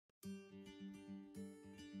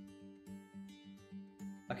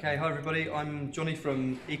Okay, hi everybody, I'm Jonny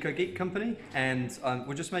from Eco Geek company, and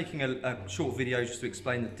we're just making a short video just to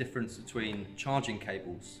explain the difference between charging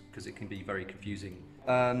cables, because it can be very confusing.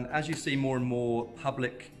 As you see more and more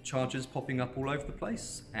public chargers popping up all over the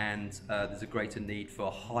place, and there's a greater need for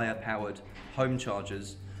higher powered home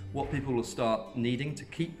chargers, what people will start needing to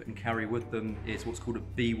keep and carry with them is what's called a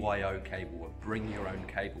BYO cable, a bring your own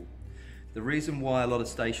cable. The reason why a lot of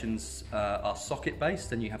stations are socket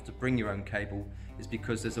based and you have to bring your own cable is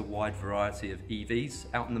because there's a wide variety of EVs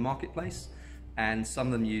out in the marketplace, and some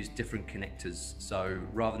of them use different connectors. So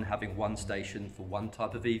rather than having one station for one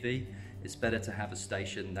type of EV, it's better to have a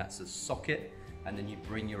station that's a socket and then you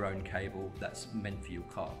bring your own cable that's meant for your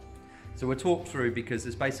car. So we'll talk through, because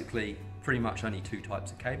there's basically pretty much only two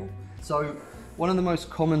types of cable. So one of the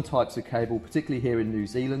most common types of cable, particularly here in New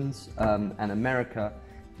Zealand and America,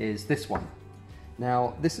 is this one.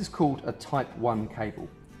 Now this is called a type 1 cable.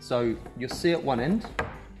 So you'll see at one end,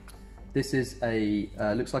 this is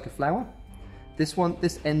looks like a flower. This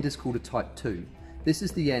end is called a type 2. This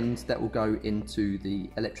is the end that will go into the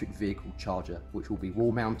electric vehicle charger, which will be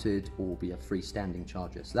wall mounted or be a freestanding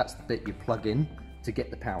charger. So that's the bit you plug in to get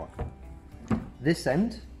the power. This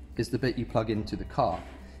end is the bit you plug into the car,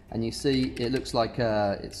 and you see it looks like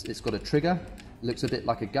it's got a trigger. It looks a bit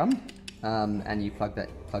like a gun. And you plug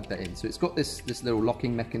that in. So it's got this little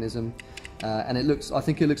locking mechanism, and I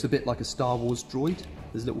think it looks a bit like a Star Wars droid.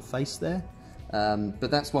 There's a little face there,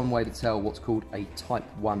 but that's one way to tell what's called a Type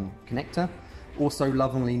 1 connector, also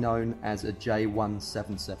lovingly known as a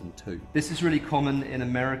J1772. This is really common in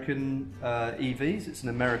American EVs. It's an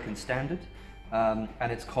American standard,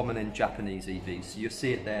 and it's common in Japanese EVs. So you'll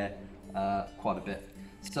see it there quite a bit.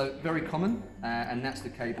 So very common, and that's the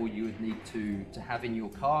cable you would need to have in your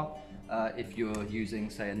car if you're using,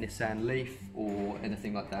 say, a Nissan Leaf or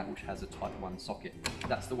anything like that which has a Type 1 socket.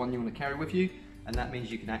 That's the one you want to carry with you, and that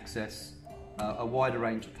means you can access a wider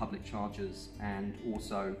range of public chargers and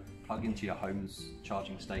also plug into your home's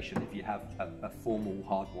charging station if you have a formal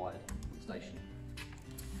hardwired station.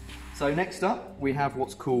 So next up we have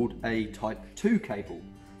what's called a Type 2 cable.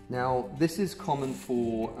 Now this is common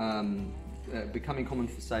for becoming common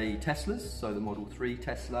for, say, Teslas, so the Model 3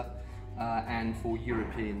 Tesla, and for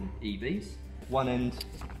European EVs. One end,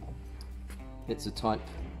 it's a type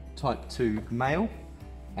 2 male,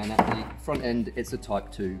 and at the front end, it's a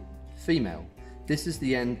Type 2 female. This is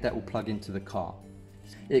the end that will plug into the car.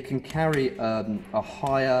 It can carry a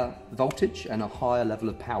higher voltage and a higher level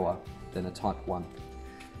of power than a Type 1.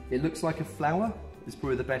 It looks like a flower, is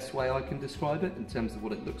probably the best way I can describe it in terms of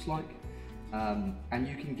what it looks like. And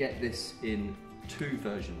you can get this in two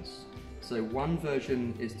versions. So one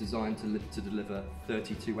version is designed to deliver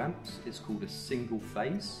 32 amps. It's called a single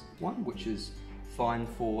phase one, which is fine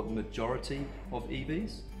for the majority of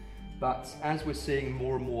EVs. But as we're seeing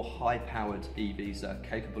more and more high powered EVs that are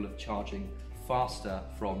capable of charging faster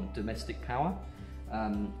from domestic power,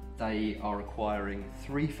 they are acquiring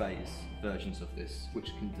three-phase versions of this,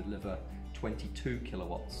 which can deliver 22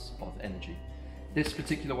 kilowatts of energy. This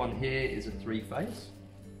particular one here is a three-phase,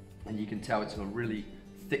 and you can tell it's a really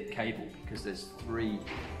thick cable because there's three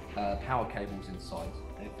power cables inside,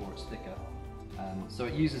 therefore it's thicker. So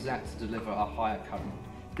it uses that to deliver a higher current.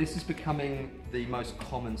 This is becoming the most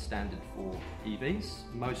common standard for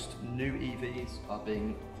EVs. Most new EVs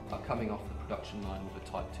are coming off the production line with a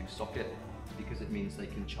Type 2 socket, because it means they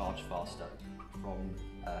can charge faster from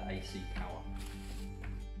AC power.